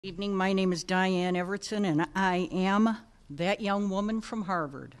Evening, my name is Diane Evertson, and I am that young woman from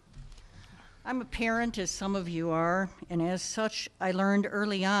Harvard. I'm a parent, as some of you are, and as such, I learned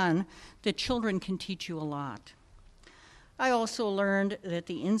early on that children can teach you a lot. I also learned that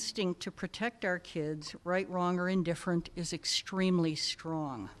the instinct to protect our kids, right, wrong, or indifferent, is extremely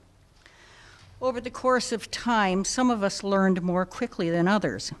strong. Over the course of time, some of us learned more quickly than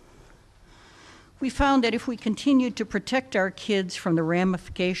others. We found that if we continued to protect our kids from the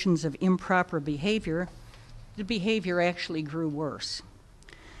ramifications of improper behavior, the behavior actually grew worse.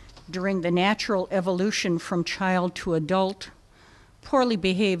 During the natural evolution from child to adult, poorly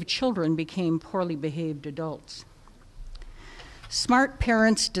behaved children became poorly behaved adults. Smart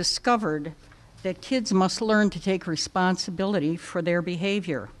parents discovered that kids must learn to take responsibility for their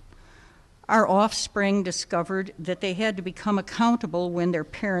behavior. Our offspring discovered that they had to become accountable when their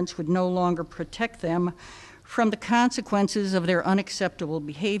parents would no longer protect them from the consequences of their unacceptable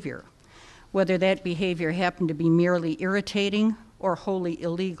behavior, whether that behavior happened to be merely irritating or wholly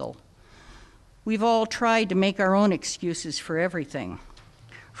illegal. We've all tried to make our own excuses for everything.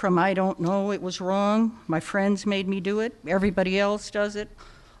 From I don't know, it was wrong, my friends made me do it, everybody else does it,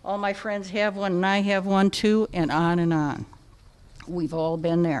 all my friends have one and I have one too, and on and on. We've all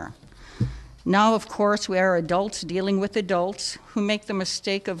been there. Now, of course, we are adults dealing with adults who make the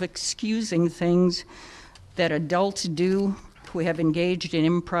mistake of excusing things that adults do who have engaged in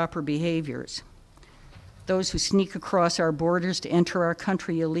improper behaviors. Those who sneak across our borders to enter our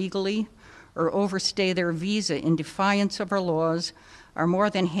country illegally or overstay their visa in defiance of our laws are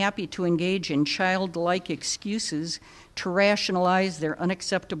more than happy to engage in childlike excuses to rationalize their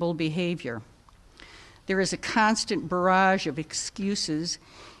unacceptable behavior. There is a constant barrage of excuses,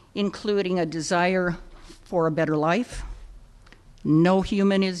 including a desire for a better life. No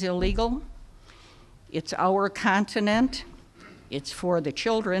human is illegal. It's our continent. It's for the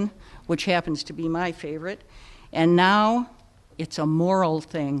children, which happens to be my favorite. And now it's a moral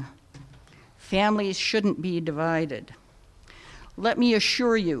thing. Families shouldn't be divided. Let me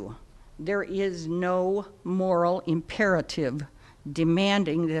assure you, there is no moral imperative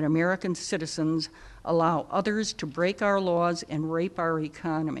demanding that American citizens allow others to break our laws and rape our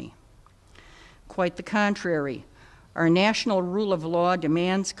economy. Quite the contrary, our national rule of law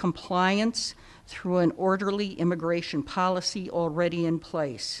demands compliance through an orderly immigration policy already in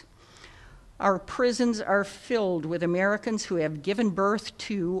place. Our prisons are filled with Americans who have given birth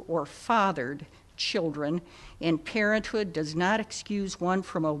to or fathered children, and parenthood does not excuse one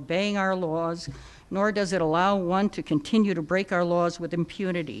from obeying our laws, nor does it allow one to continue to break our laws with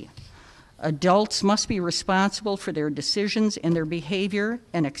impunity. Adults must be responsible for their decisions and their behavior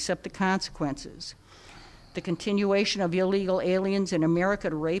and accept the consequences. The continuation of illegal aliens in America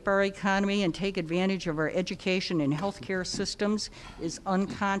to rape our economy and take advantage of our education and healthcare systems is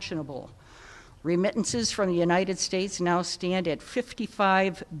unconscionable. Remittances from the United States now stand at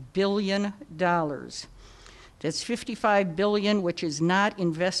 $55 billion. That's $55 billion which is not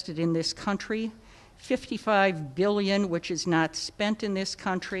invested in this country, $55 billion which is not spent in this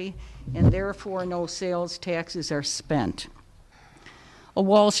country, and therefore no sales taxes are spent. A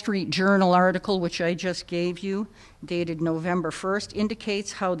Wall Street Journal article, which I just gave you, dated November 1st,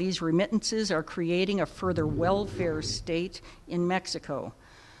 indicates how these remittances are creating a further welfare state in Mexico.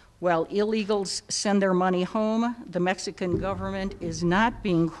 While illegals send their money home, the Mexican government is not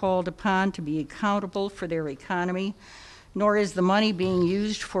being called upon to be accountable for their economy, nor is the money being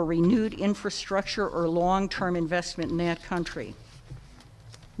used for renewed infrastructure or long-term investment in that country.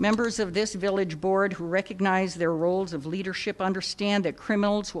 Members of this village board who recognize their roles of leadership understand that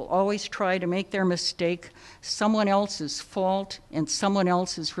criminals will always try to make their mistake someone else's fault and someone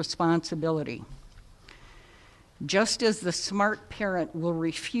else's responsibility. Just as the smart parent will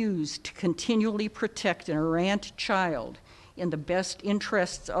refuse to continually protect an errant child in the best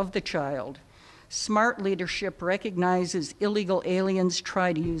interests of the child, smart leadership recognizes illegal aliens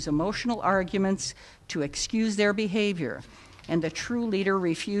try to use emotional arguments to excuse their behavior, and the true leader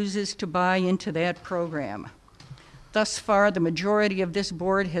refuses to buy into that program. Thus far, the majority of this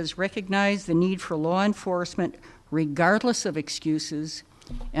board has recognized the need for law enforcement regardless of excuses,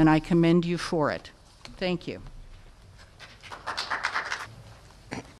 and I commend you for it. Thank you.